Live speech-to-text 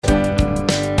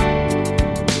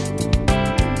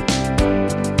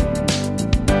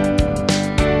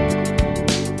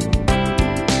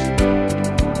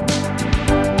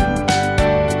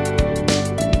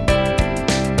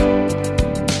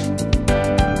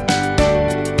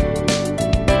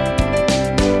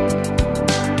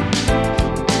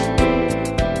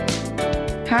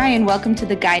and welcome to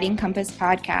the Guiding Compass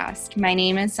podcast. My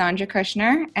name is Sandra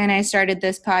Kushner, and I started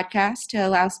this podcast to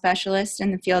allow specialists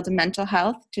in the field of mental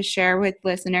health to share with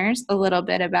listeners a little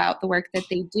bit about the work that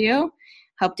they do,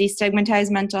 help destigmatize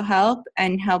mental health,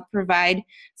 and help provide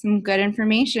some good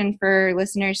information for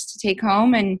listeners to take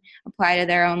home and apply to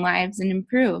their own lives and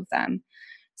improve them.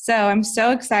 So I'm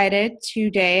so excited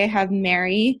today. I have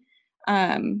Mary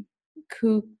I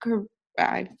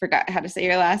forgot how to say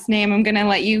your last name. I'm going to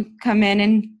let you come in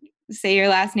and say your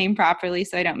last name properly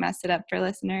so I don't mess it up for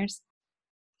listeners.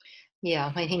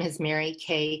 Yeah, my name is Mary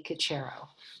K. Cocharo.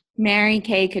 Mary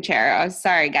K. Cocharo.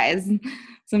 Sorry, guys.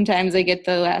 Sometimes I get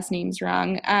the last names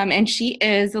wrong. And she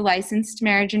is a licensed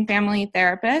marriage and family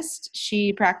therapist.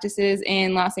 She practices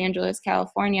in Los Angeles,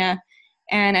 California.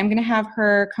 And I'm going to have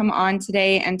her come on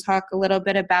today and talk a little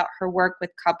bit about her work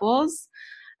with couples.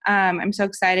 I'm so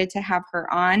excited to have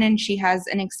her on, and she has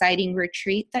an exciting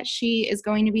retreat that she is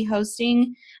going to be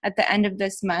hosting at the end of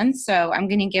this month. So I'm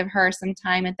going to give her some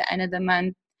time at the end of the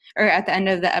month or at the end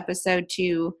of the episode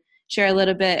to share a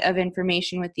little bit of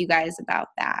information with you guys about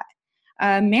that.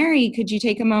 Mary, could you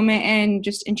take a moment and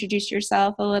just introduce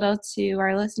yourself a little to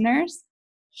our listeners?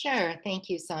 Sure. Thank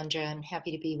you, Sandra. I'm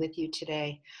happy to be with you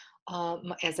today.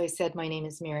 As I said, my name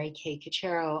is Mary K.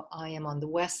 Cocharo. I am on the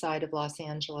west side of Los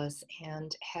Angeles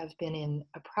and have been in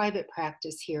a private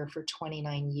practice here for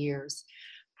 29 years.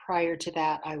 Prior to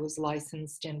that, I was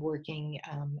licensed and working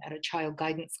at a child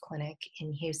guidance clinic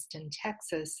in Houston,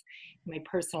 Texas. My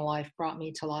personal life brought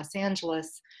me to Los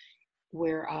Angeles,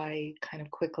 where I kind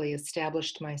of quickly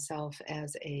established myself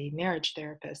as a marriage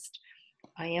therapist.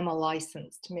 I am a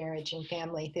licensed marriage and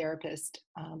family therapist,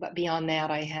 but beyond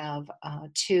that, I have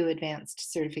 2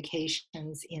 advanced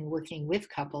certifications in working with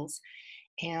couples,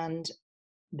 and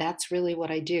that's really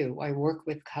what I do. I work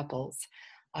with couples.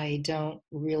 I don't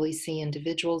really see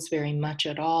individuals very much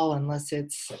at all unless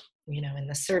it's, in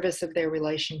the service of their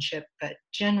relationship, but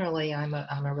generally I'm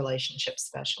a relationship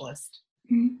specialist.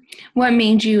 What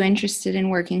made you interested in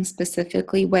working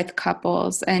specifically with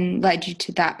couples and led you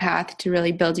to that path to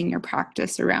really building your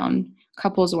practice around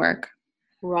couples work?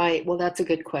 Right. Well, that's a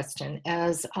good question.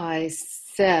 As I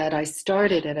said, I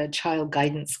started at a child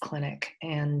guidance clinic,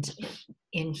 and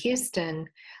in Houston,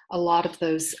 a lot of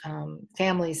those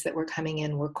families that were coming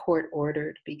in were court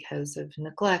ordered because of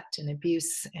neglect and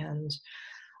abuse and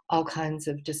all kinds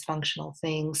of dysfunctional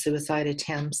things, suicide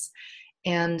attempts.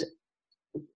 And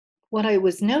what I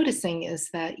was noticing is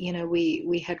that,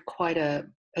 we had quite a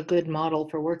good model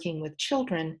for working with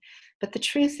children, but the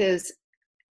truth is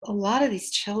a lot of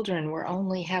these children were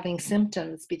only having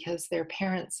symptoms because their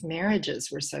parents'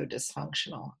 marriages were so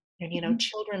dysfunctional. And,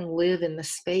 children live in the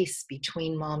space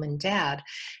between mom and dad.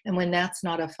 And when that's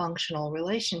not a functional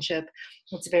relationship,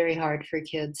 it's very hard for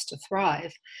kids to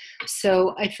thrive.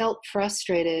 So I felt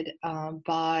frustrated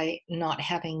by not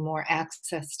having more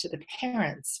access to the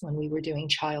parents when we were doing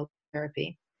child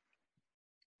therapy.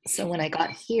 So when I got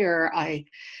here, I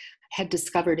had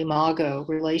discovered Imago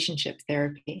relationship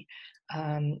therapy.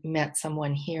 Met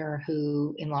someone here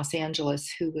in Los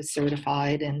Angeles who was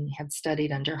certified and had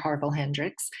studied under Harville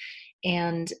Hendricks,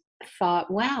 and thought,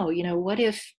 wow, what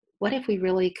if we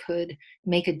really could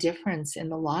make a difference in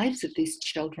the lives of these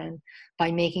children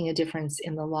by making a difference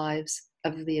in the lives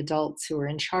of the adults who are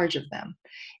in charge of them?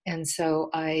 And so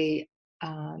I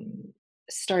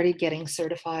started getting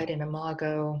certified in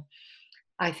Imago.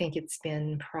 I think it's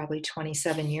been probably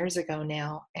 27 years ago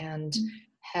now, and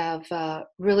have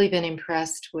really been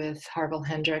impressed with Harville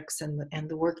Hendricks and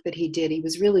the work that he did. He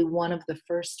was really one of the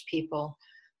first people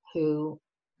who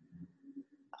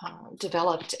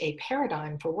developed a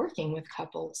paradigm for working with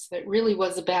couples that really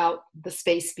was about the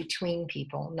space between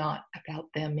people, not about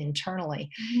them internally.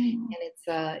 And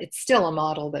it's still a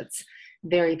model that's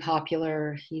very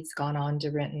popular. He's gone on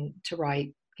to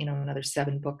write, another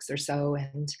 7 books or so.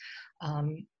 And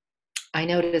I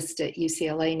noticed at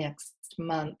UCLA next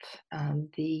month,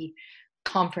 the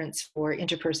conference for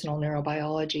interpersonal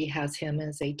neurobiology has him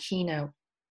as a keynote.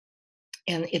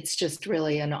 And it's just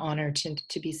really an honor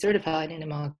to be certified in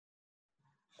Imago.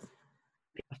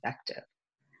 Effective.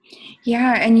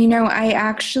 Yeah, and I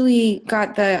actually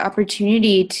got the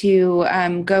opportunity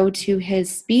to go to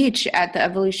his speech at the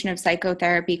Evolution of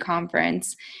Psychotherapy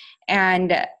conference,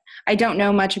 and I don't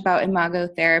know much about Imago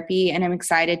therapy, and I'm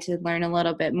excited to learn a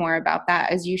little bit more about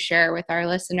that as you share with our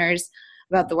listeners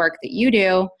about the work that you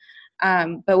do.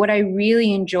 But what I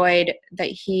really enjoyed that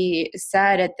he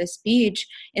said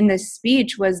in this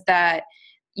speech was that,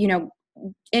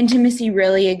 intimacy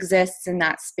really exists in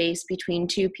that space between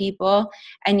 2 people,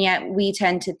 and yet we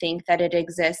tend to think that it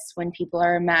exists when people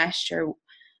are enmeshed or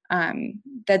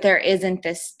that there isn't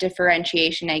this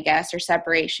differentiation, I guess, or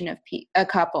separation of a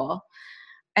couple.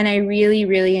 And I really,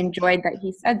 really enjoyed that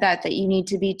he said that you need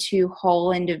to be two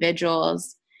whole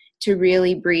individuals to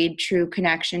really breed true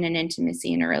connection and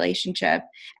intimacy in a relationship,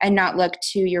 and not look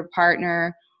to your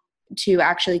partner to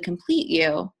actually complete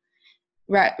you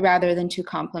rather than to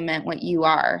complement what you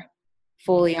are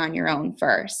fully on your own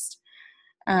first.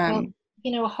 Well,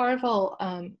 Harville,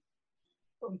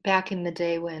 back in the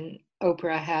day when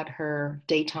Oprah had her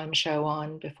daytime show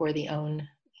on before the OWN,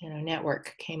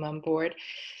 network came on board,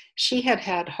 she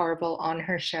had Harville on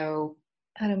her show,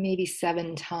 I don't know, maybe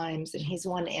 7 times, and he's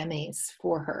won Emmys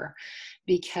for her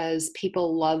because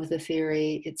people love the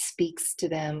theory. It speaks to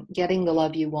them. Getting the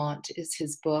Love You Want is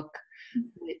his book,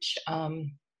 which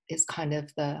is kind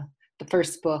of the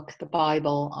first book, the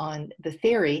Bible on the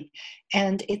theory.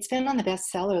 And it's been on the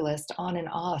bestseller list on and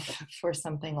off for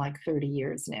something like 30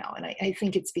 years now. And I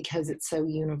think it's because it's so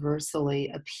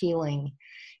universally appealing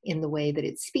in the way that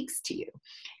it speaks to you.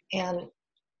 And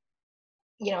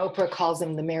Oprah calls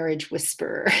him the marriage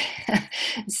whisperer.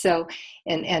 So,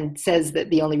 and says that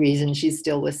the only reason she's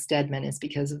still with Stedman is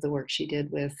because of the work she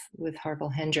did with Harville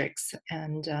Hendrix.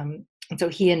 And so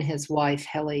he and his wife,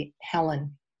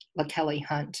 Helen LaKelly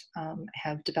Hunt,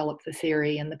 have developed the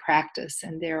theory and the practice.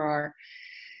 And there are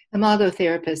imago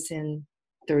therapists in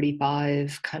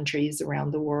 35 countries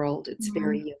around the world. It's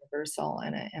very universal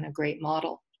and a great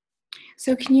model.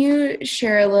 So can you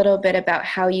share a little bit about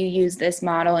how you use this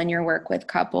model in your work with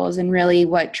couples, and really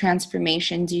what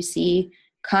transformations you see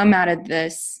come out of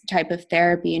this type of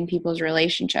therapy in people's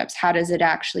relationships? How does it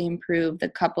actually improve the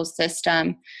couple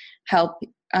system, help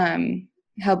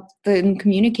them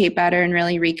communicate better and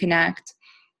really reconnect?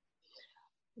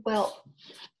 Well,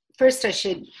 first I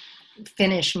should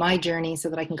finish my journey so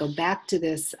that I can go back to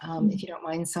this, if you don't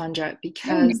mind, Sandra,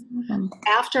 because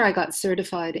after I got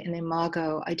certified in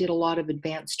Imago, I did a lot of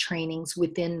advanced trainings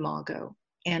within Imago.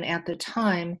 And at the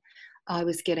time, I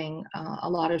was getting a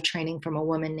lot of training from a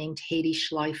woman named Haiti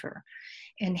Schleifer.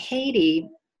 And Haiti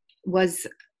was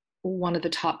one of the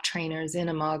top trainers in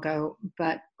Imago,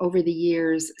 but over the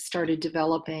years started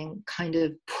developing, kind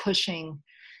of pushing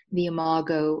the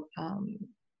Imago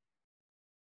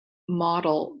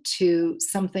model to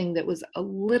something that was a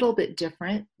little bit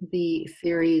different. The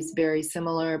theory is very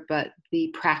similar, but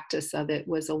the practice of it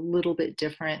was a little bit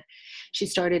different. She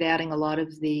started adding a lot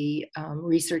of the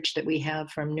research that we have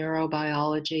from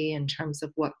neurobiology in terms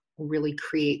of what really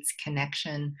creates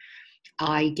connection,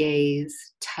 eye gaze,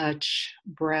 touch,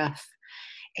 breath.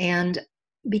 And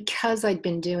because I'd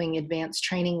been doing advanced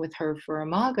training with her for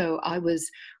Imago, I was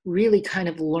really kind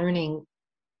of learning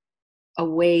a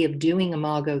way of doing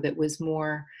Imago that was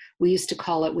more, we used to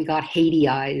call it, we got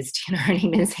Haitiized, her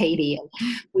name is Haiti, and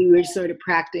we were sort of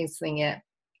practicing it,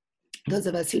 those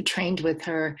of us who trained with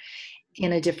her,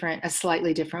 in a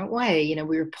slightly different way.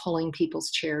 We were pulling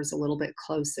people's chairs a little bit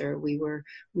closer. We were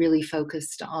really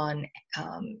focused on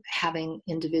having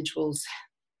individuals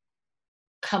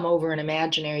come over an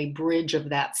imaginary bridge of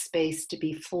that space to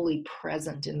be fully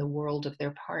present in the world of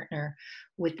their partner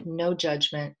with no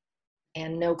judgment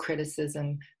and no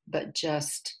criticism, but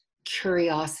just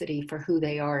curiosity for who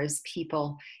they are as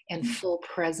people and full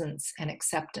presence and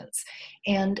acceptance.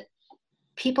 And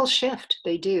people shift,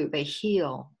 they do, they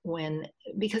heal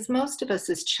because most of us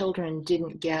as children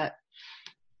didn't get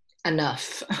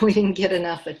enough. We didn't get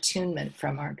enough attunement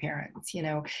from our parents.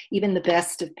 Even the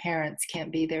best of parents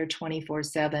can't be there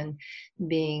 24/7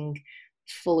 being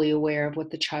fully aware of what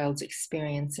the child's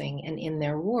experiencing and in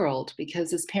their world,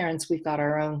 because as parents we've got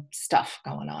our own stuff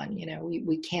going on.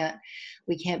 We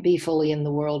can't be fully in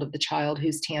the world of the child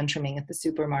who's tantruming at the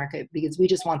supermarket, because we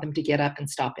just want them to get up and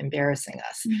stop embarrassing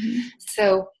us.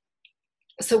 So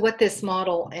what this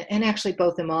model, and actually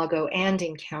both Imago and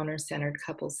encounter-centered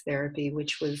couples therapy,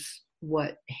 which was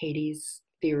what Haiti's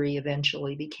theory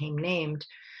eventually became named,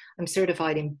 I'm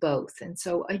certified in both. And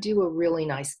so I do a really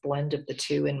nice blend of the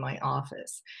two in my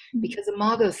office, because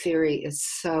Imago theory is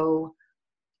so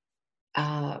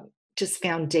just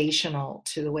foundational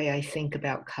to the way I think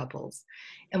about couples.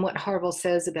 And what Harville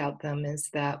says about them is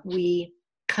that we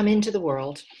come into the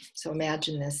world. So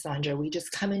imagine this, Sandra, we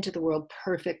just come into the world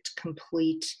perfect,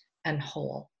 complete, and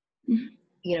whole.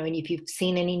 And if you've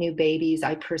seen any new babies,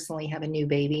 I personally have a new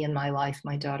baby in my life.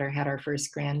 My daughter had our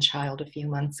first grandchild a few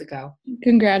months ago.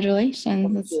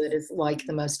 Congratulations. It is like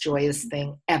the most joyous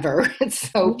thing ever. It's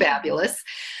so fabulous.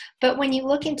 But when you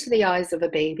look into the eyes of a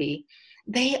baby,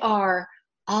 they are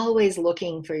always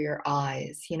looking for your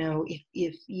eyes.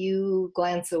 If you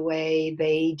glance away,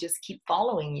 they just keep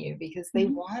following you because they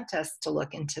Mhm. want us to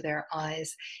look into their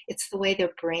eyes. It's the way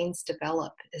their brains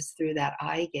develop, is through that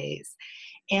eye gaze.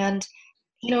 And,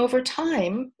 over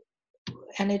time,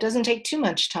 and it doesn't take too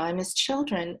much time, as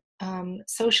children,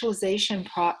 socialization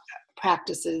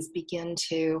practices begin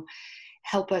to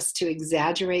help us to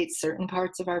exaggerate certain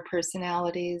parts of our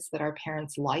personalities that our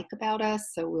parents like about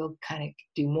us. So we'll kind of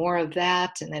do more of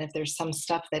that. And then if there's some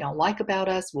stuff they don't like about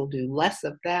us, we'll do less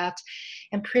of that.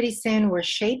 And pretty soon we're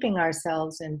shaping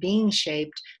ourselves and being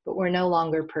shaped, but we're no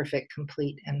longer perfect,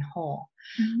 complete, and whole.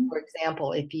 Mhm. For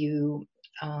example, if you,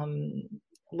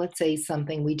 let's say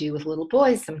something we do with little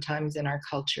boys sometimes in our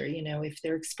culture, if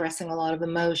they're expressing a lot of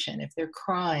emotion, if they're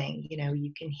crying,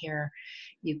 you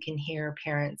can hear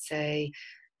parents say,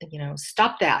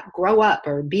 stop that, grow up,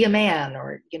 or be a man,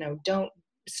 or, don't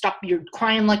stop, you're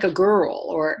crying like a girl,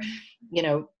 or, you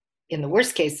know, in the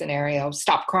worst case scenario,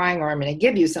 stop crying or I'm going to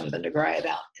give you something to cry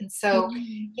about. And so,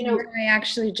 you Yeah, know, I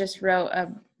actually just wrote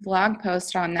a blog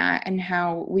post on that and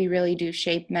how we really do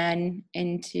shape men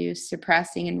into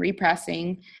suppressing and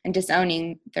repressing and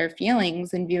disowning their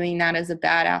feelings and viewing that as a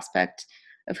bad aspect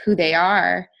of who they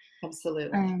are.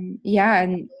 absolutely. Yeah,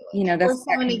 and Or that's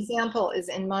so an example is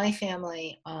in my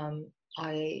family,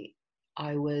 I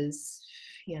I was,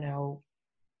 you know,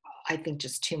 I think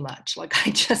just too much. Like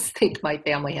I just think my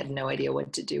family had no idea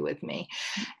what to do with me.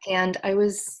 And I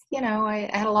was, I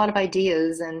had a lot of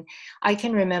ideas, and I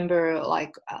can remember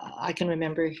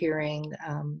hearing,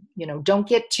 don't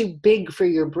get too big for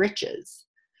your britches.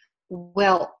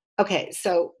 Well, okay,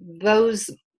 so those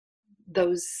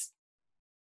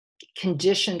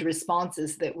conditioned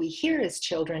responses that we hear as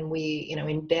children, we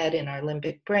embed in our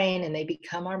limbic brain, and they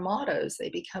become our mottos. They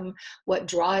become what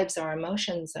drives our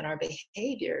emotions and our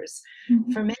behaviors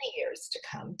Mhm. for many years to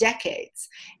come, decades.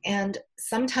 And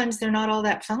sometimes they're not all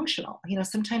that functional.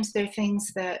 Sometimes they're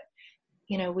things that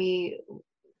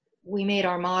we made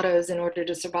our mottos in order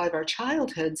to survive our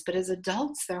childhoods, but as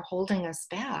adults they're holding us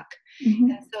back.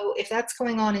 And Mhm. so if that's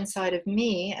going on inside of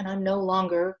me, and I'm no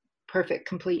longer perfect,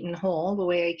 complete, and whole the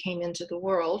way I came into the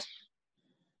world,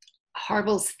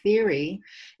 Harville's theory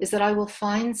is that I will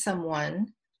find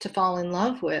someone to fall in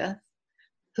love with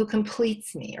who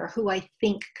completes me, or who I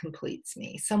think completes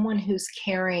me, someone who's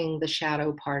carrying the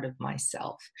shadow part of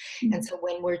myself. And Mhm. so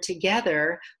when we're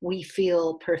together, we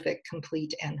feel perfect,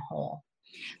 complete, and whole.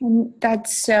 And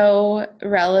that's so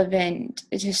relevant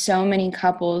to so many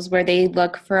couples where they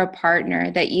look for a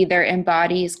partner that either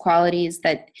embodies qualities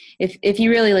that if you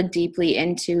really look deeply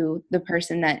into the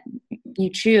person that you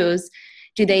choose,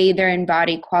 do they either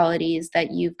embody qualities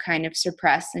that you've kind of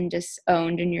suppressed and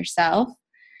disowned in yourself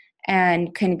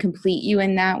and can complete you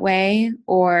in that way?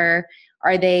 Or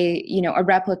are they, a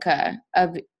replica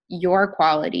of your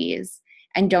qualities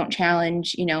and don't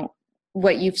challenge,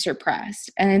 what you've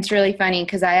suppressed? And it's really funny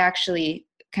because I actually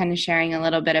kind of sharing a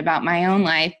little bit about my own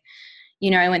life.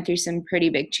 I went through some pretty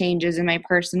big changes in my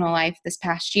personal life this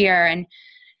past year and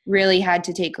really had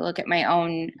to take a look at my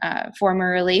own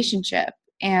former relationship.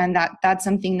 And that's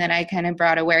something that I kind of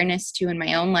brought awareness to in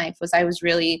my own life was I was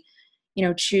really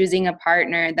choosing a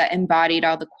partner that embodied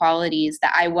all the qualities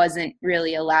that I wasn't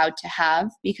really allowed to have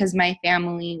because my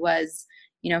family was,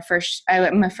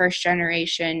 I'm a first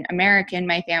generation American.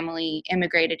 My family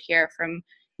immigrated here from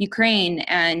Ukraine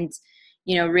and,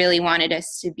 really wanted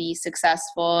us to be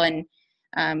successful and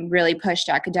really pushed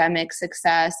academic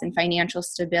success and financial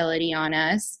stability on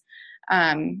us.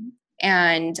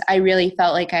 And I really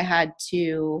felt like I had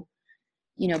to,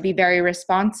 be very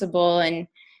responsible and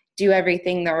do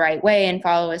everything the right way and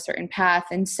follow a certain path.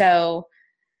 And so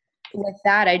with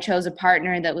that, I chose a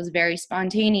partner that was very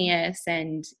spontaneous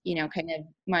and, kind of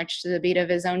marched to the beat of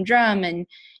his own drum and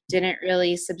didn't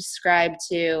really subscribe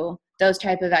to those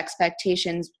type of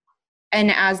expectations.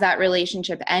 And as that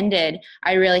relationship ended,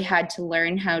 I really had to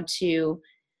learn how to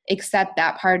accept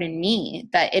that part in me,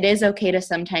 that it is okay to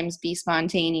sometimes be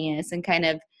spontaneous and kind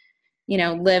of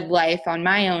live life on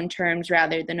my own terms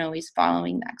rather than always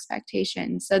following the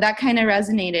expectations. So that kind of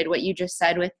resonated what you just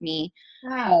said with me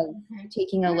Ah, of okay.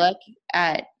 taking a Yeah, look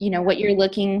at, what you're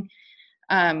looking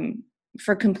um,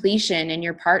 for completion in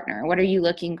your partner. What are you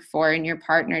looking for in your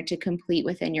partner to complete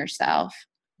within yourself?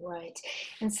 right.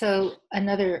 And so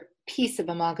another piece of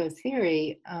imago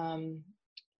theory,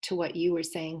 to what you were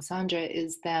saying, Sandra,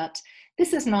 is that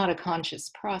this is not a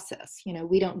conscious process.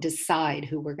 We don't decide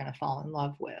who we're going to fall in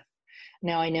love with.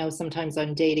 Now, I know sometimes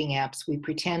on dating apps, we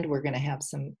pretend we're going to have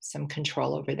some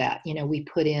control over that. You know, we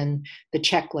put in the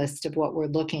checklist of what we're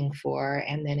looking for,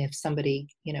 and then if somebody,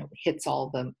 you know, hits all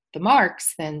the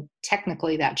marks, then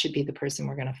technically that should be the person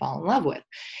we're going to fall in love with.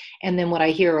 And then what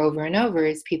I hear over and over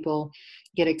is people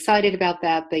get excited about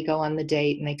that. They go on the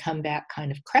date and they come back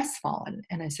kind of crestfallen.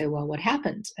 And I say, well, what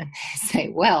happened? And they say,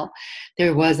 well,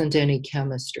 there wasn't any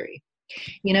chemistry.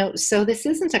 You know, so this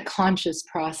isn't a conscious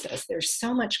process. There's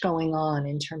so much going on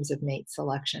in terms of mate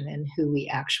selection and who we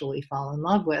actually fall in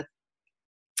love with.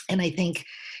 And I think,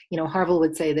 you know, Harville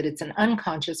would say that it's an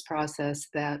unconscious process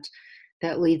that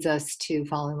leads us to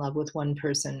fall in love with one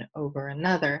person over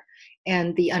another.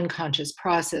 And the unconscious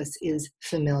process is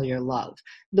familiar love.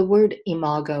 The word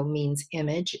imago means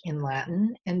image in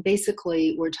Latin. And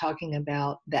basically, we're talking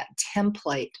about that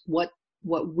template, what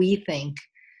we think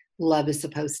love is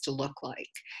supposed to look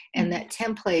like. And that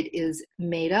template is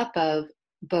made up of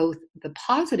both the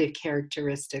positive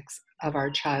characteristics of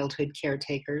our childhood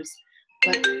caretakers,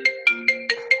 but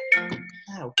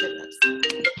oh goodness,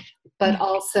 but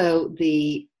also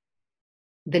the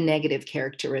negative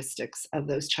characteristics of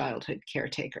those childhood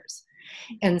caretakers.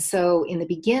 And so in the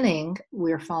beginning,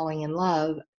 we're falling in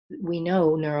love. We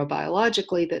know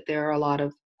neurobiologically that there are a lot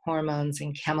of hormones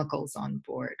and chemicals on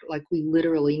board. Like we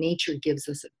literally, nature gives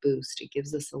us a boost. It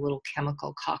gives us a little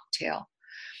chemical cocktail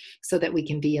so that we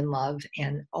can be in love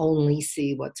and only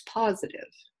see what's positive.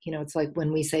 You know, it's like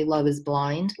when we say love is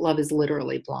blind, love is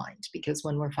literally blind, because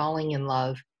when we're falling in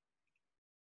love,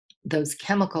 those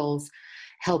chemicals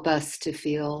help us to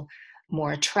feel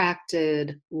more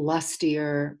attracted,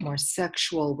 lustier, more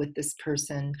sexual with this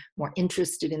person, more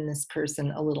interested in this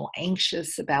person, a little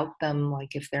anxious about them,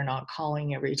 like if they're not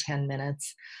calling every 10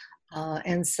 minutes.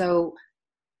 And so,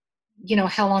 you know,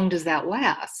 how long does that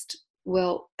last?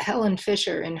 Well, Helen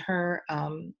Fisher in her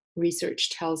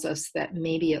research tells us that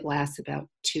maybe it lasts about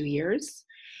 2 years.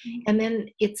 And then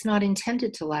it's not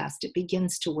intended to last. It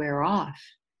begins to wear off.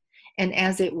 And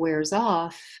as it wears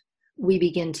off, we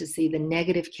begin to see the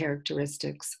negative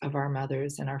characteristics of our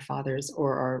mothers and our fathers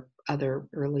or our other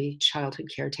early childhood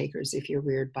caretakers if you're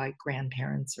reared by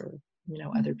grandparents or, you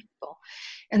know, other people.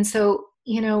 And so,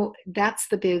 you know, that's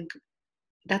the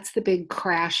big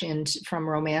crash from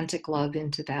romantic love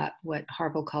into that, what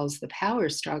Harville calls the power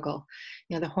struggle.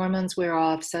 You know, the hormones wear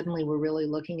off. Suddenly we're really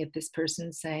looking at this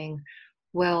person saying,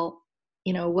 well,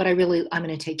 you know, I'm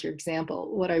going to take your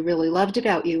example. What I really loved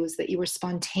about you was that you were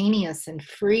spontaneous and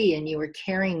free, and you were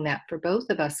carrying that for both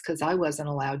of us because I wasn't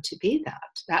allowed to be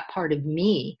that. That part of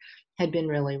me had been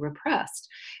really repressed.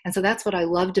 And so that's what I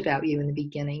loved about you in the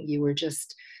beginning. You were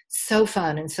just so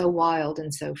fun and so wild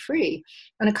and so free.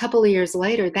 And a couple of years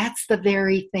later, that's the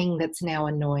very thing that's now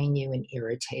annoying you and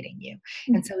irritating you.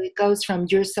 And so it goes from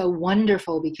you're so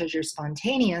wonderful because you're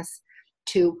spontaneous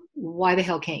to why the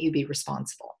hell can't you be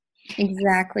responsible?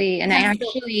 Exactly. And I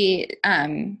actually,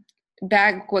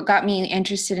 what got me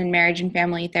interested in marriage and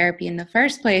family therapy in the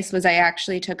first place was I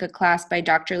actually took a class by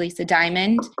Dr. Lisa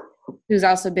Diamond, who's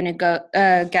also been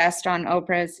a guest on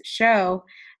Oprah's show.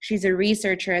 She's a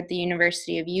researcher at the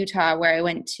University of Utah, where I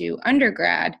went to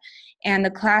undergrad. And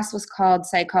the class was called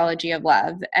Psychology of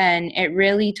Love. And it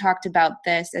really talked about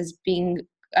this as being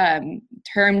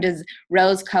termed as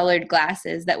rose-colored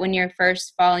glasses, that when you're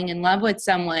first falling in love with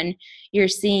someone, you're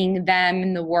seeing them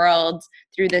in the world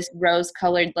through this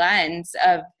rose-colored lens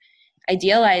of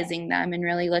idealizing them and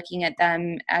really looking at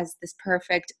them as this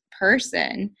perfect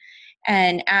person.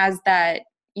 And as that,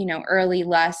 you know, early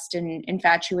lust and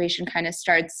infatuation kind of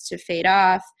starts to fade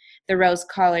off, the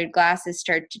rose-colored glasses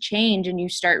start to change, and you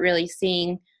start really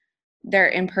seeing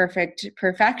their imperfect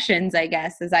perfections, I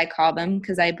guess, as I call them,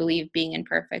 because I believe being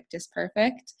imperfect is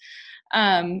perfect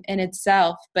in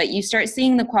itself. But you start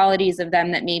seeing the qualities of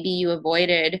them that maybe you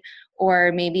avoided,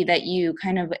 or maybe that you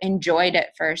kind of enjoyed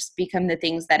at first, become the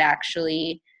things that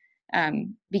actually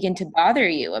begin to bother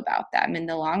you about them in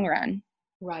the long run.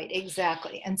 Right,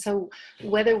 exactly. And so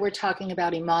whether we're talking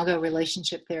about imago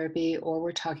relationship therapy or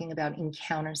we're talking about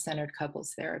encounter-centered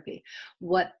couples therapy,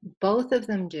 what both of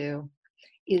them do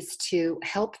is to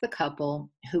help the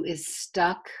couple who is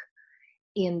stuck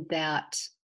in that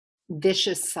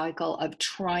vicious cycle of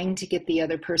trying to get the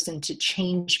other person to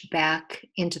change back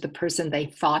into the person they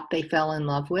thought they fell in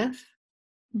love with,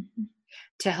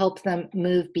 to help them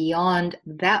move beyond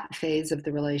that phase of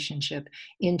the relationship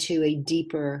into a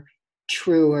deeper,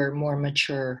 truer, more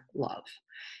mature love.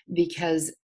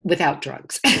 Because without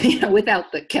drugs,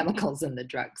 without the chemicals and the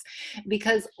drugs.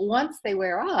 Because once they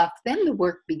wear off, then the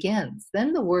work begins.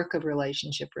 Then the work of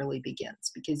relationship really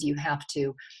begins, because you have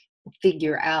to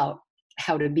figure out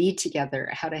how to be together,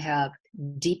 how to have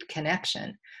deep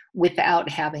connection without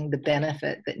having the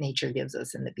benefit that nature gives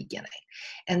us in the beginning.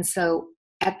 And so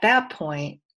at that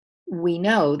point, we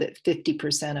know that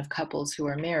 50% of couples who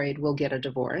are married will get a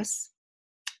divorce,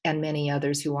 and many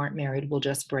others who aren't married will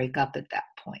just break up at that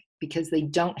point because they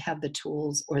don't have the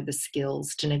tools or the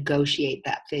skills to negotiate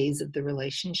that phase of the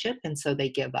relationship, and so they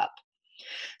give up.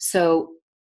 So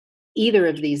either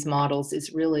of these models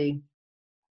is really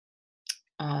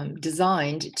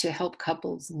designed to help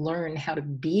couples learn how to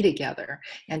be together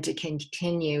and to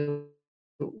continue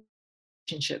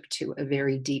relationship to a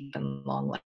very deep and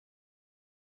long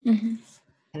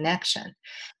connection.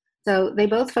 So they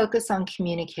both focus on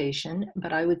communication,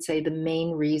 but I would say the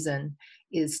main reason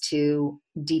is to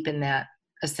deepen that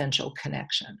essential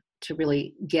connection, to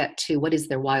really get to what is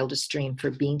their wildest dream for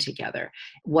being together,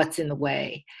 what's in the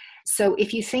way. So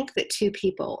if you think that two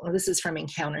people, well, this is from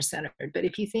Encounter Centered, but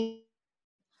if you think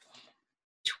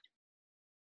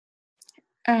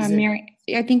Mary,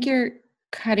 I think you're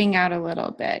cutting out a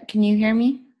little bit. Can you hear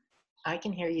me? I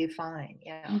can hear you fine.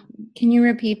 Yeah. Can you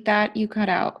repeat that? You cut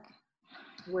out.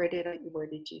 Where did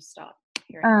you stop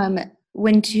hearing me?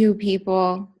 When two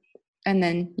people, and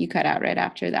then you cut out right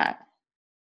after that.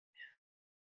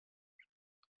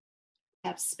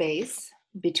 Have space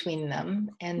between them,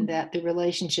 and that the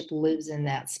relationship lives in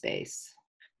that space.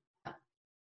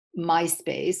 My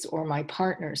space or my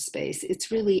partner's space, it's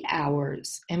really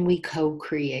ours, and we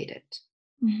co-create it.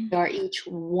 We are each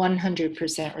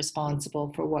 100%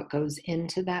 responsible for what goes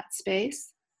into that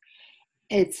space.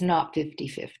 It's not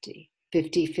 50-50.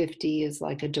 50-50 is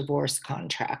like a divorce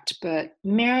contract, but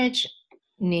marriage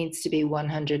needs to be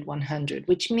 100-100,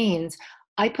 which means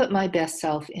I put my best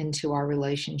self into our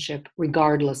relationship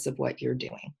regardless of what you're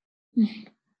doing.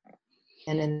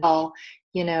 And until,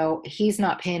 he's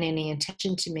not paying any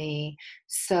attention to me,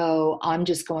 so I'm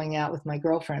just going out with my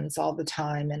girlfriends all the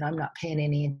time and I'm not paying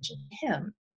any attention to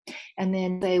him. And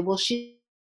then say, well, she's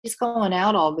going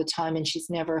out all the time and she's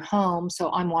never home,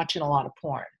 so I'm watching a lot of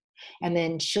porn. And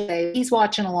then she'll say, he's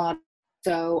watching a lot,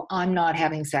 so I'm not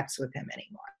having sex with him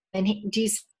anymore. And do you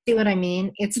see what I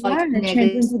mean? It's like it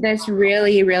turns into this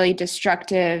really, really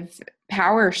destructive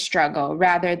power struggle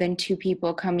rather than two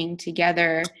people coming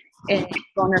together in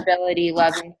vulnerability,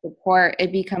 love, and support.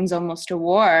 It becomes almost a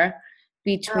war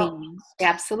between.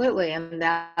 Absolutely. And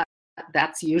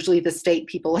that's usually the state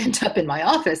people end up in my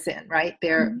office in, right?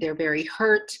 They're very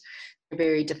hurt, they're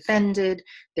very defended,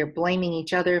 they're blaming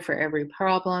each other for every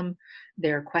problem,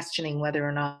 they're questioning whether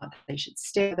or not they should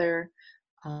stay together.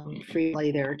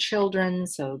 Frequently there are children,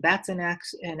 so that's an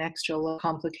extra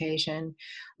complication.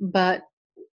 But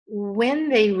when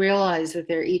they realize that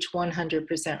they're each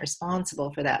 100%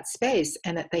 responsible for that space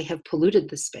and that they have polluted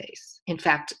the space, in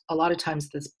fact, a lot of times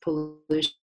this pollution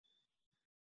is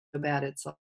so bad it's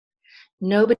like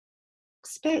nobody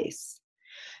space.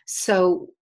 So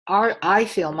I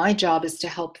feel my job is to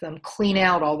help them clean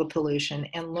out all the pollution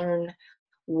and learn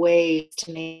ways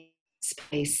to make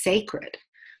space sacred,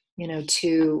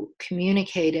 to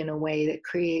communicate in a way that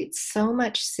creates so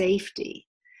much safety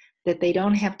that they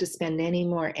don't have to spend any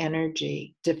more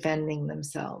energy defending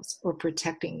themselves or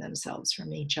protecting themselves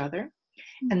from each other.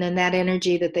 And then that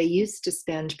energy that they used to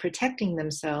spend protecting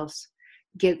themselves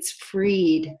gets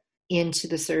freed into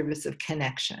the service of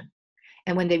connection.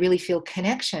 And when they really feel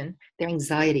connection, their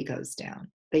anxiety goes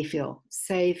down. They feel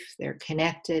safe, they're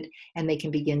connected, and they can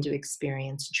begin to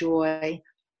experience joy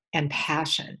and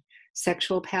passion.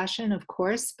 Sexual passion, of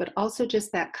course, but also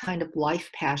just that kind of life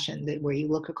passion that where you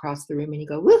look across the room and you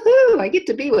go, woohoo, I get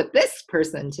to be with this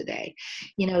person today.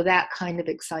 That kind of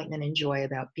excitement and joy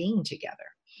about being together.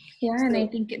 Yeah, and I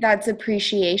think that's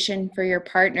appreciation for your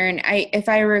partner. And if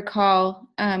I recall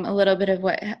a little bit of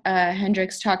what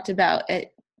Hendricks talked about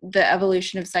at the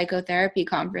Evolution of Psychotherapy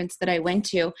conference that I went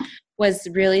to, was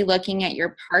really looking at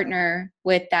your partner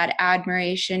with that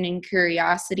admiration and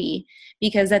curiosity,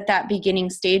 because at that beginning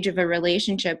stage of a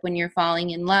relationship, when you're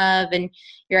falling in love and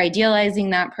you're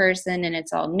idealizing that person and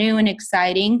it's all new and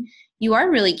exciting, you are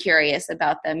really curious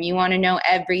about them. You want to know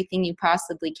everything you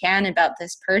possibly can about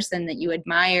this person that you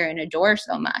admire and adore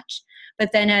so much.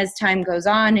 But then as time goes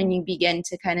on and you begin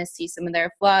to kind of see some of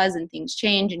their flaws and things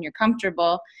change and you're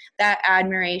comfortable, that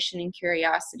admiration and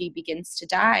curiosity begins to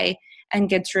die and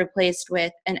gets replaced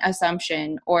with an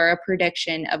assumption or a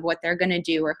prediction of what they're going to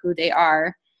do or who they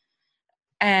are.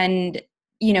 And,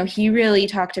 he really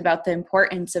talked about the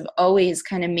importance of always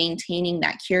kind of maintaining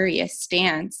that curious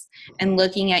stance and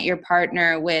looking at your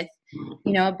partner with,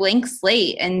 a blank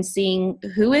slate and seeing,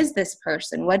 who is this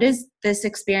person? What is this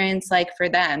experience like for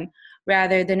them?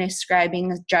 Rather than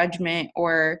ascribing a judgment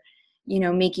or,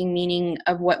 making meaning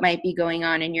of what might be going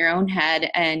on in your own head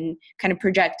and kind of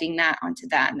projecting that onto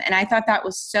them. And I thought that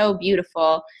was so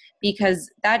beautiful, because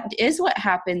that is what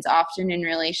happens often in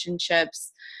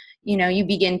relationships. You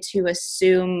begin to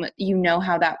assume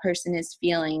how that person is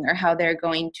feeling or how they're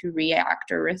going to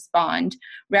react or respond,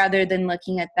 rather than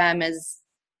looking at them as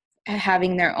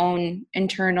having their own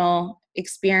internal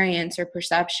experience or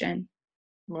perception.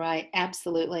 Right,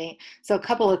 absolutely. So, a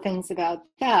couple of things about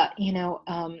that.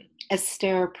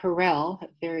 Esther Perel, a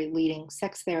very leading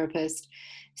sex therapist,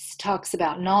 talks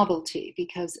about novelty,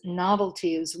 because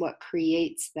novelty is what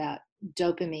creates that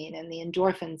dopamine and the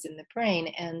endorphins in the brain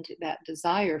and that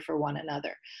desire for one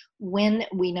another. When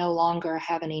we no longer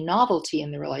have any novelty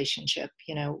in the relationship,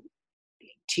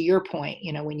 to your point,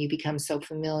 when you become so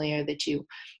familiar that you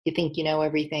think you know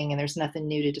everything and there's nothing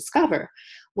new to discover,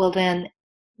 well, then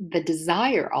the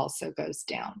desire also goes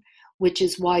down, which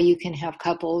is why you can have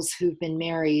couples who've been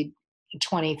married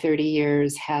 20, 30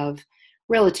 years, have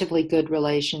relatively good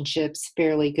relationships,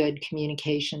 fairly good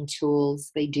communication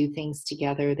tools. They do things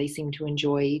together. They seem to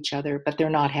enjoy each other, but they're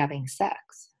not having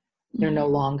sex. They're no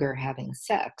longer having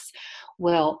sex.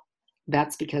 Well,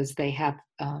 that's because they have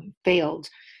failed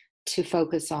to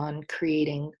focus on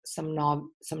creating some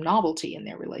novelty in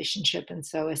their relationship. And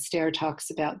so Esther talks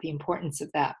about the importance of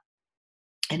that.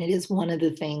 And it is one of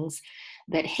the things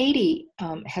that Haiti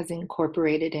has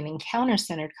incorporated in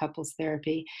encounter-centered couples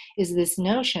therapy, is this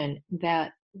notion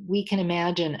that we can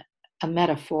imagine a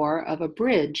metaphor of a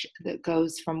bridge that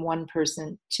goes from one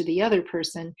person to the other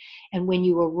person. And when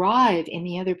you arrive in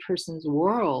the other person's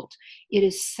world, it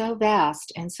is so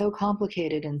vast and so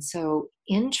complicated and so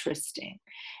interesting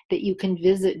that you can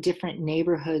visit different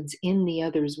neighborhoods in the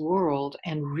other's world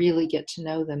and really get to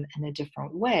know them in a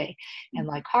different way. And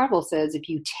like Harville says, if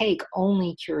you take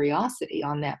only curiosity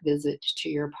on that visit to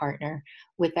your partner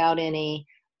without any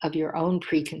of your own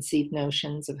preconceived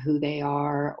notions of who they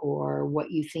are or what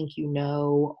you think you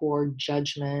know, or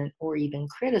judgment, or even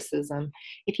criticism,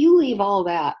 if you leave all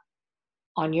that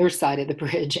on your side of the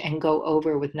bridge and go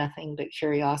over with nothing but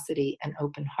curiosity and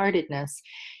open-heartedness,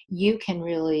 you can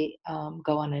really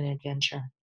go on an adventure.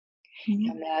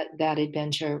 Mm-hmm. And that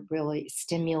adventure really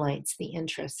stimulates the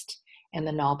interest and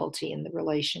the novelty in the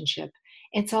relationship.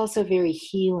 It's also very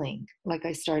healing. Like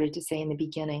I started to say in the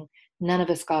beginning, none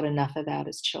of us got enough of that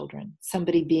as children.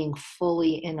 Somebody being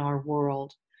fully in our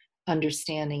world,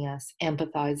 understanding us,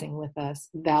 empathizing with us,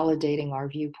 validating our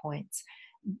viewpoints.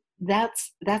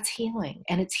 That's healing.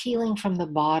 And it's healing from the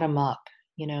bottom up.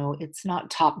 It's not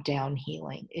top-down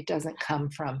healing. It doesn't come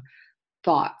from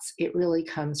thoughts. It really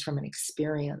comes from an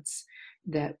experience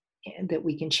that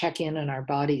we can check in on our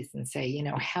bodies and say,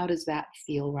 how does that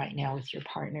feel right now with your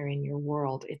partner in your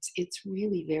world? It's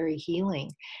really very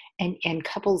healing. And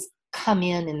couples come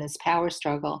in this power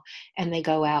struggle, and they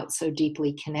go out so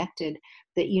deeply connected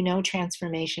that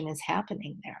transformation is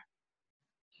happening there.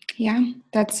 Yeah,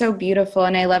 that's so beautiful.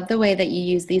 And I love the way that you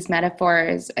use these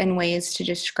metaphors and ways to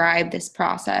describe this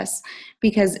process,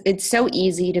 because it's so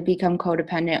easy to become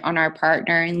codependent on our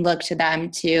partner and look to them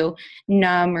to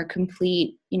numb or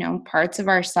complete, parts of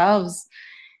ourselves.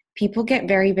 People get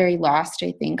very, very lost,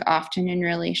 I think, often in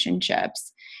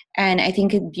relationships. And I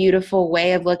think a beautiful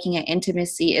way of looking at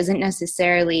intimacy isn't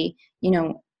necessarily,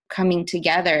 coming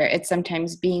together. It's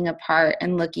sometimes being apart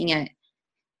and looking at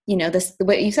this,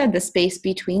 what you said, the space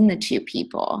between the two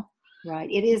people.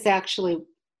 Right. It is actually,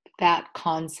 that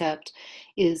concept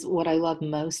is what I love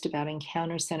most about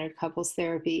encounter-centered couples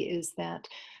therapy, is that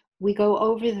we go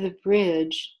over the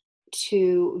bridge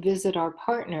to visit our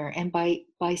partner. And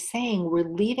by saying we're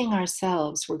leaving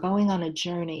ourselves, we're going on a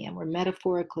journey, and we're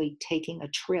metaphorically taking a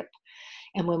trip.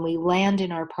 And when we land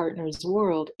in our partner's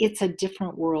world, it's a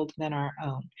different world than our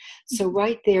own. So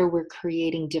right there, we're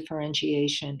creating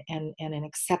differentiation and an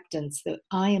acceptance that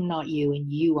I am not you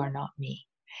and you are not me.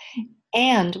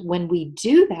 And when we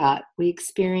do that, we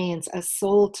experience a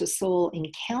soul-to-soul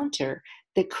encounter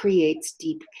that creates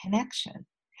deep connection.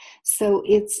 So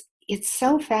it's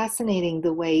so fascinating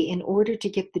the way, in order to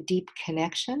get the deep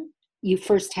connection, you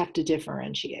first have to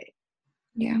differentiate.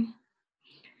 Yeah,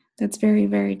 that's very,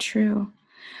 very true.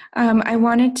 I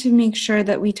wanted to make sure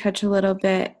that we touch a little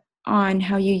bit on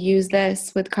how you use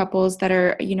this with couples that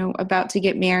are, about to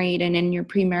get married and in your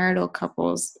premarital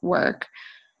couples work.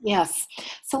 Yes.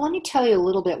 So let me tell you a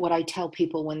little bit what I tell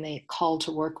people when they call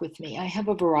to work with me. I have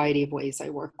a variety of ways I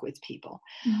work with people.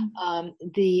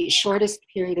 The shortest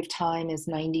period of time is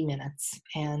 90 minutes.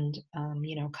 And,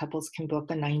 couples can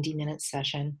book a 90-minute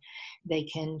session. They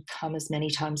can come as many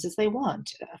times as they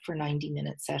want for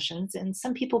 90-minute sessions. And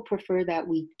some people prefer that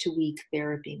week-to-week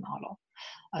therapy model.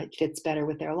 it fits better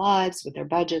with their lives, with their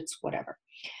budgets, whatever.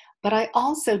 But I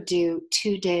also do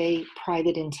 2-day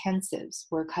private intensives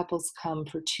where couples come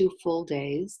for 2 full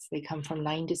days. They come from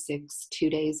 9 to 6, 2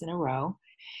 days in a row.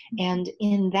 And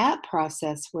in that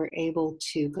process, we're able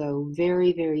to go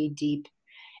very, very deep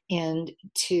and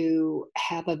to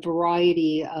have a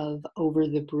variety of over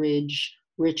the bridge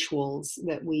rituals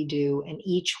that we do. And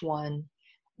each one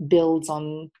builds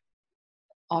on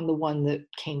the one that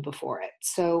came before it.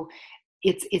 So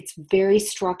it's very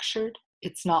structured.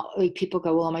 It's not like people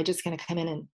go, well, am I just going to come in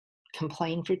and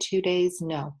complain for 2 days?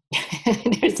 No,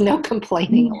 there's no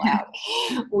complaining allowed.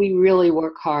 We really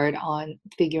work hard on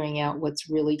figuring out what's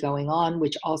really going on,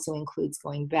 which also includes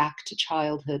going back to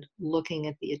childhood, looking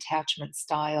at the attachment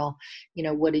style.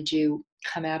 What did you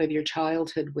come out of your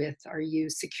childhood with? Are you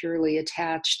securely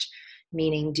attached?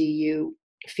 Meaning, do you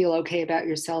feel okay about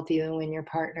yourself even when your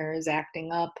partner is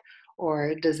acting up?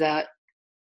 Or does that,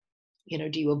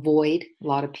 do you avoid? A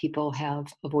lot of people have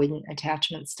avoidant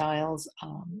attachment styles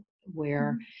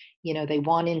where, they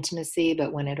want intimacy,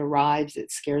 but when it arrives,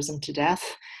 it scares them to death.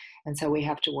 And so we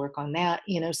have to work on that,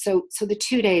 so the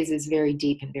 2 days is very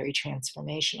deep and very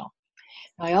transformational.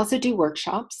 I also do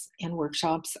workshops, and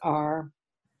workshops are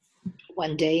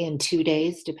 1 day and 2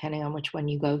 days, depending on which one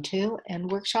you go to.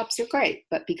 And workshops are great,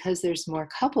 but because there's more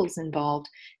couples involved,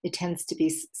 it tends to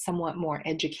be somewhat more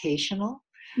educational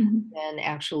than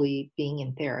actually being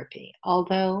in therapy,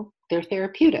 although they're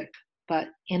therapeutic. But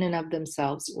in and of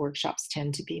themselves, workshops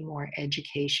tend to be more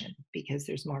education because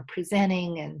there's more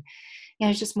presenting and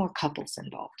there's just more couples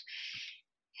involved.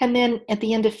 And then at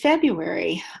the end of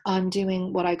February, I'm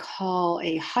doing what I call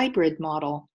a hybrid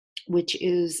model, which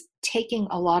is taking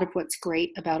a lot of what's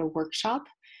great about a workshop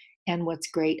and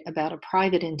what's great about a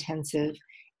private intensive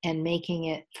and making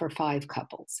it for 5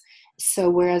 couples. So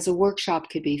whereas a workshop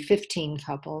could be 15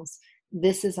 couples,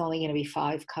 this is only going to be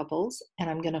 5 couples, and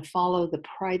I'm going to follow the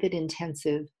private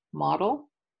intensive model,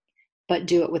 but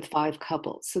do it with 5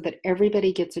 couples so that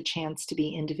everybody gets a chance to be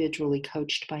individually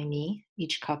coached by me,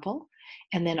 each couple,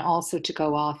 and then also to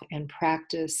go off and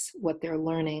practice what they're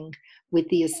learning with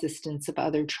the assistance of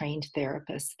other trained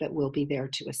therapists that will be there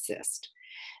to assist.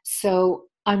 So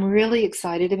I'm really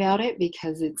excited about it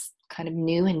because it's kind of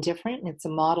new and different. And it's a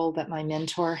model that my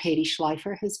mentor, Heidi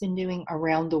Schleifer, has been doing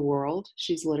around the world.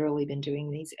 She's literally been doing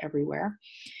these everywhere.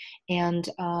 And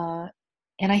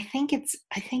I think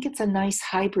it's a nice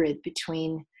hybrid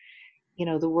between,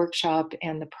 the workshop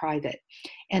and the private.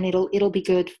 And it'll be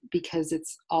good because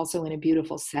it's also in a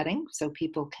beautiful setting. So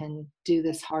people can do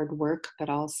this hard work, but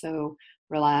also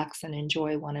relax and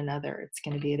enjoy one another. It's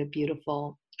going to be at a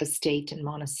beautiful estate in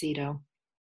Montecito.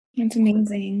 That's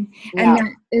amazing. Yeah.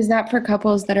 And is that for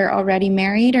couples that are already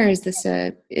married, or is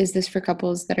this for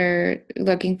couples that are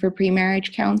looking for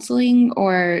pre-marriage counseling,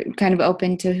 or kind of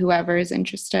open to whoever is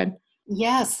interested?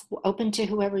 Yes, open to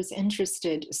whoever's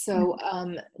interested. So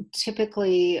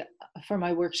typically for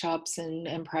my workshops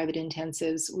and private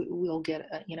intensives, we'll get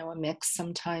a mix.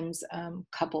 Sometimes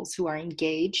couples who are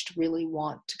engaged really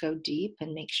want to go deep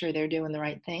and make sure they're doing the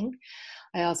right thing.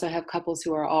 I also have couples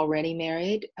who are already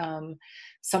married,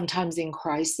 sometimes in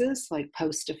crisis, like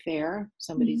post-affair.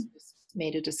 Somebody's just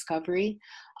made a discovery.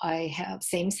 I have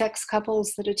same-sex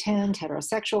couples that attend,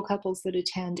 heterosexual couples that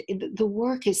attend. The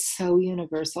work is so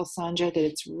universal, Sandra, that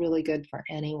it's really good for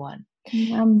anyone.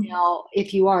 Now,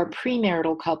 if you are a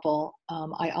premarital couple,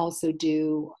 I also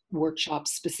do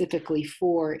workshops specifically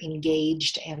for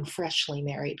engaged and freshly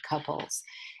married couples.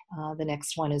 The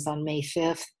next one is on May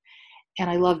 5th. And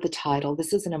I love the title.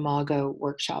 This is an Imago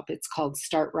workshop. It's called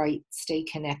Start Right, Stay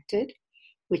Connected,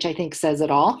 which I think says it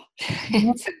all.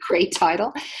 It's a great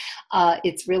title.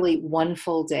 It's really 1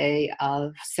 full day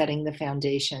of setting the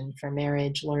foundation for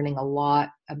marriage, learning a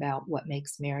lot about what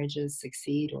makes marriages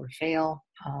succeed or fail.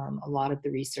 A lot of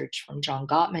the research from John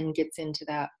Gottman gets into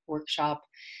that workshop,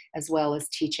 as well as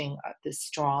teaching this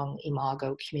strong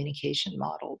Imago communication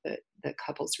model that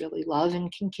couples really love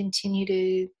and can continue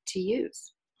to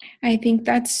use. I think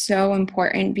that's so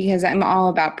important because I'm all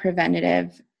about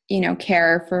preventative,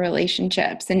 care for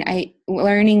relationships. And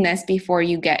learning this before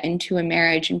you get into a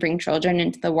marriage and bring children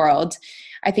into the world,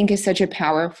 I think is such a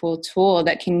powerful tool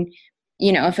that can,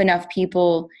 if enough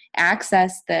people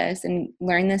access this and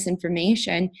learn this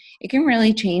information, it can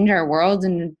really change our world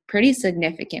in a pretty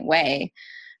significant way.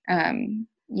 I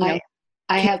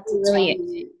have to tell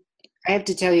you. I have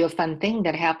to tell you a fun thing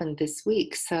that happened this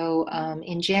week. So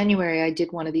in January, I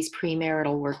did one of these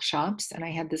premarital workshops, and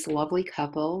I had this lovely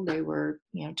couple. They were,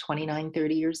 29,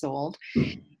 30 years old,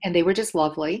 and they were just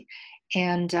lovely.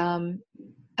 And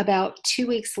about 2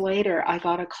 weeks later, I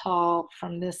got a call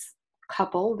from this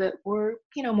couple that were,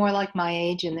 more like my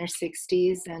age in their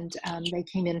 60s. And they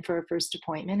came in for a first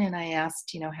appointment, and I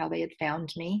asked, how they had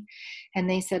found me. And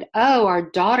they said, "Oh, our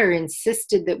daughter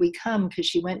insisted that we come because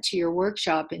she went to your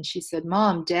workshop. And she said,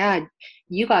 'Mom, Dad,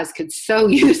 you guys could so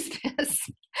use this.'"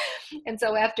 And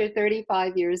so after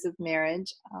 35 years of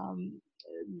marriage,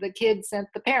 the kid sent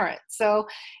the parent. So,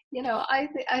 I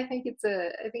think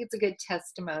it's a good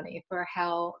testimony for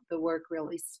how the work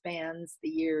really spans the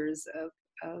years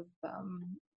of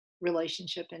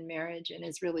relationship and marriage, and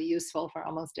is really useful for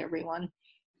almost everyone.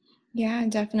 Yeah,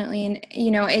 definitely.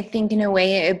 And, I think in a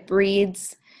way it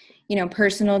breeds,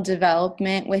 personal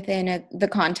development within the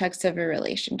context of a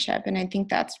relationship. And I think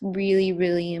that's really,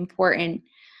 really important.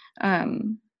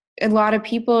 A lot of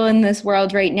people in this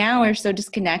world right now are so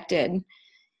disconnected.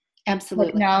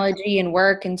 Absolutely. Technology and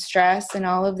work and stress and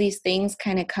all of these things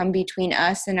kind of come between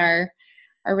us and our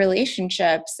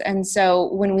relationships. And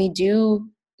so when we do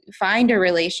find a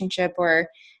relationship or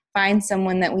find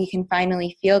someone that we can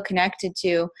finally feel connected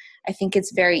to, I think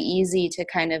it's very easy to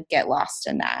kind of get lost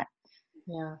in that.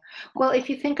 Yeah. Well, if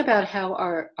you think about how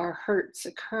our hurts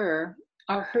occur,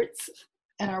 our hurts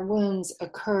and our wounds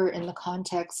occur in the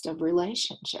context of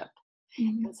relationship.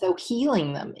 Mhm. And so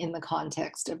healing them in the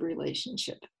context of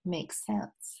relationship makes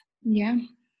sense. Yeah,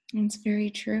 that's very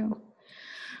true.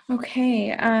 Okay.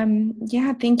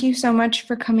 Yeah, thank you so much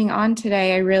for coming on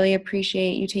today. I really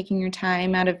appreciate you taking your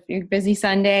time out of your busy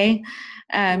Sunday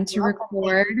You're to welcome. Thank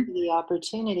record. you for the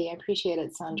opportunity. I appreciate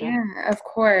it, Sandra. Yeah, of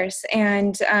course.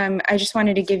 And I just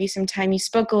wanted to give you some time. You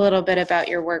spoke a little bit about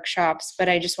your workshops, but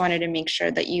I just wanted to make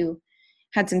sure that you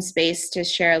had some space to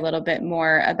share a little bit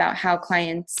more about how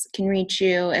clients can reach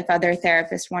you, if other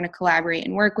therapists want to collaborate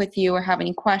and work with you or have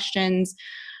any questions,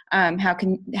 how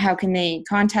can they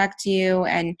contact you,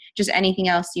 and just anything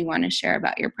else you want to share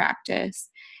about your practice.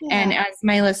 Yeah. And as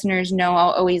my listeners know,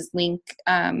 I'll always link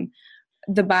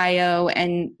the bio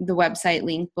and the website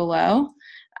link below.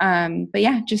 But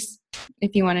yeah, just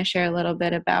if you want to share a little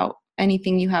bit about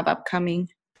anything you have upcoming.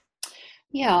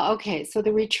 Yeah, okay. So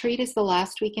the retreat is the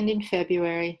last weekend in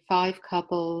February, 5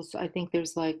 couples. I think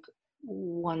there's like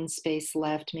one space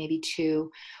left, maybe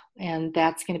two. And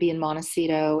that's going to be in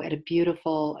Montecito at a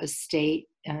beautiful estate,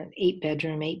 8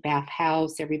 bedroom, 8 bath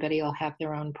house. Everybody will have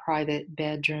their own private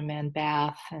bedroom and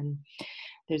bath. And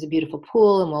there's a beautiful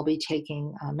pool, and we'll be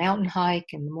taking a mountain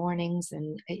hike in the mornings,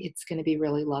 and it's going to be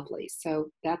really lovely. So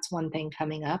that's one thing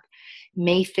coming up.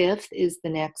 May 5th is the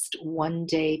next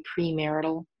one-day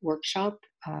premarital workshop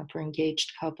for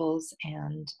engaged couples,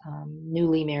 and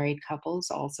newly married couples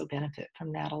also benefit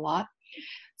from that a lot.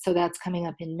 So that's coming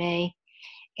up in May.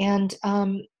 And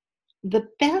the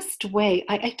best way,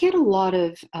 I get a lot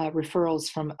of referrals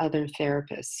from other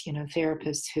therapists,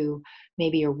 therapists who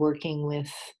maybe are working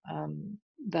with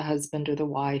the husband or the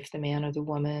wife, the man or the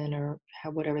woman, or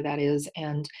whatever that is,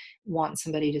 and want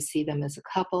somebody to see them as a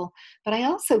couple. But I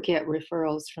also get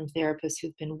referrals from therapists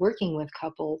who've been working with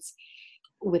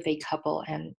a couple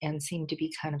and seem to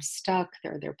be kind of stuck.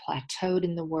 They're plateaued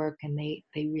in the work, and they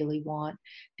really want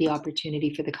the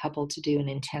opportunity for the couple to do an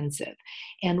intensive.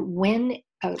 And when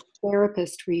a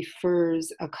therapist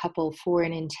refers a couple for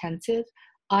an intensive,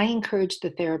 I encourage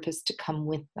the therapist to come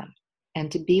with them and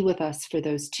to be with us for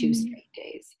those 2 straight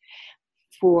days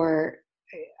for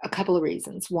a couple of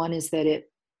reasons. One is that it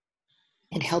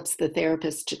helps the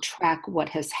therapist to track what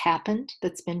has happened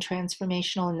that's been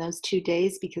transformational in those 2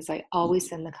 days, because I always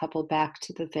send the couple back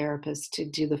to the therapist to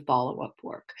do the follow-up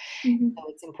work. Mm-hmm. So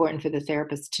it's important for the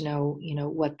therapist to know,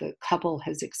 what the couple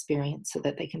has experienced so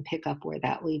that they can pick up where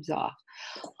that leaves off.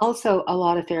 Also, a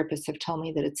lot of therapists have told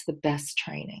me that it's the best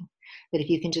training, that if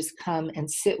you can just come and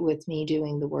sit with me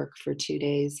doing the work for 2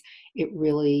 days, it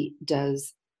really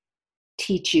does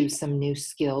teach you some new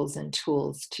skills and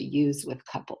tools to use with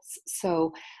couples.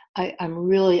 So I'm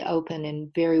really open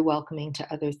and very welcoming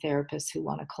to other therapists who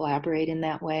want to collaborate in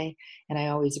that way. And I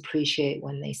always appreciate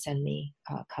when they send me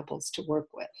couples to work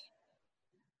with.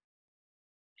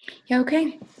 Yeah,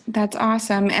 okay. That's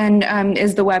awesome. And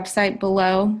is the website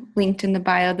below, linked in the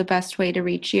bio, the best way to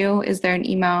reach you? Is there an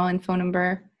email and phone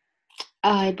number?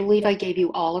 I believe I gave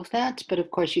you all of that, but of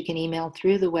course you can email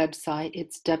through the website.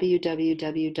 It's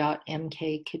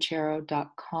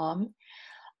www.mkcocharo.com.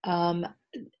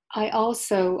 I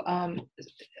also,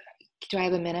 do I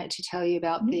have a minute to tell you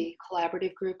about the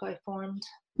collaborative group I formed?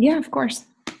 Yeah, of course.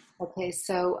 Okay,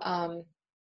 so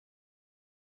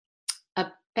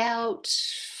about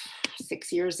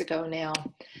 6 years ago now,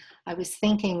 I was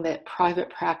thinking that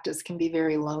private practice can be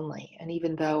very lonely. And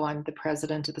even though I'm the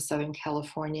president of the Southern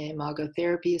California Imago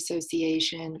Therapy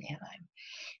Association, and I'm,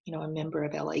 a member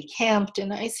of LA Camped,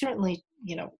 and I certainly,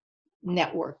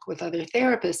 network with other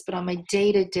therapists, but on my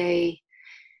day-to-day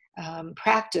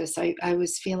practice, I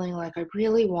was feeling like I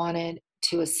really wanted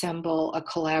to assemble a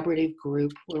collaborative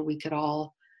group where we could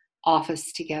all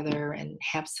office together and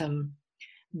have some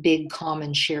big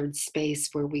common shared space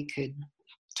where we could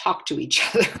talk to each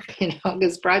other,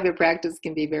 because private practice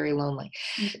can be very lonely.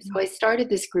 Mm-hmm. So I started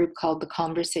this group called the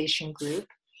Conversation Group,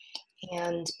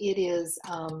 and it is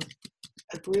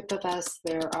a group of us.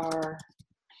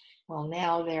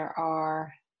 Now there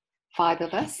are 5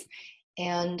 of us,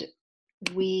 and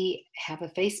we have a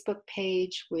Facebook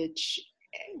page, which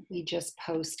we just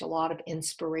post a lot of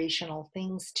inspirational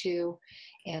things to,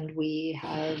 and we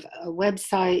have a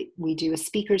website. We do a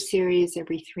speaker series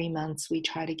every 3 months. We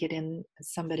try to get in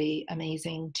somebody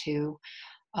amazing to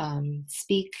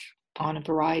speak on a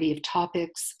variety of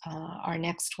topics. Our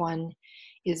next one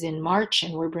is in March,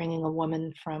 and we're bringing a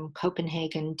woman from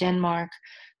Copenhagen, Denmark,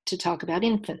 to talk about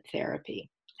infant therapy.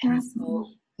 And Awesome. so,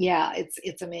 yeah,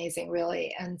 it's amazing,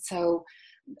 really. And so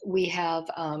we have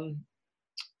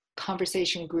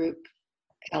Conversation Group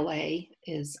LA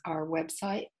is our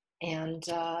website, and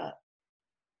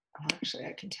actually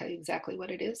I can tell you exactly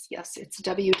what it is. Yes, it's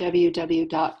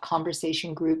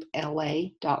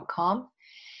www.conversationgroupla.com.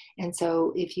 And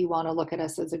so if you want to look at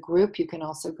us as a group, you can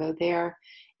also go there,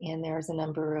 and there's a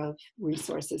number of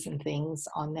resources and things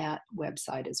on that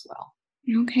website as well.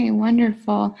 Okay,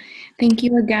 wonderful. Thank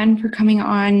you again for coming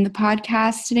on the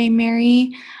podcast today,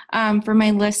 Mary. For my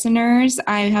listeners,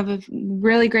 I have a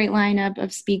really great lineup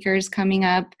of speakers coming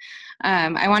up.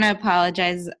 I want to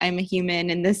apologize. I'm a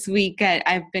human, and this week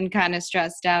I've been kind of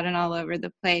stressed out and all over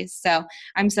the place. So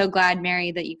I'm so glad,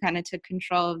 Mary, that you kind of took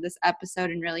control of this episode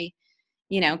and really,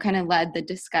 kind of led the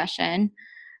discussion.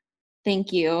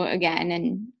 Thank you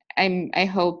again. And I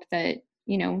hope that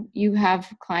you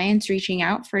have clients reaching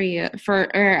out for you or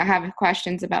have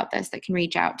questions about this that can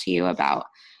reach out to you about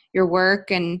your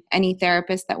work, and any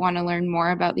therapists that want to learn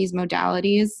more about these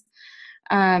modalities.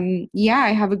 I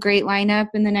have a great lineup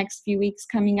in the next few weeks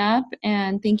coming up,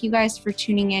 and thank you guys for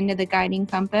tuning in to the Guiding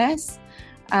Compass.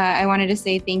 I wanted to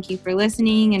say thank you for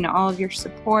listening and all of your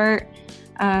support,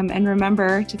 and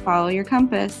remember to follow your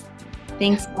compass.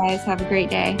 Thanks, guys. Have a great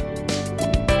day.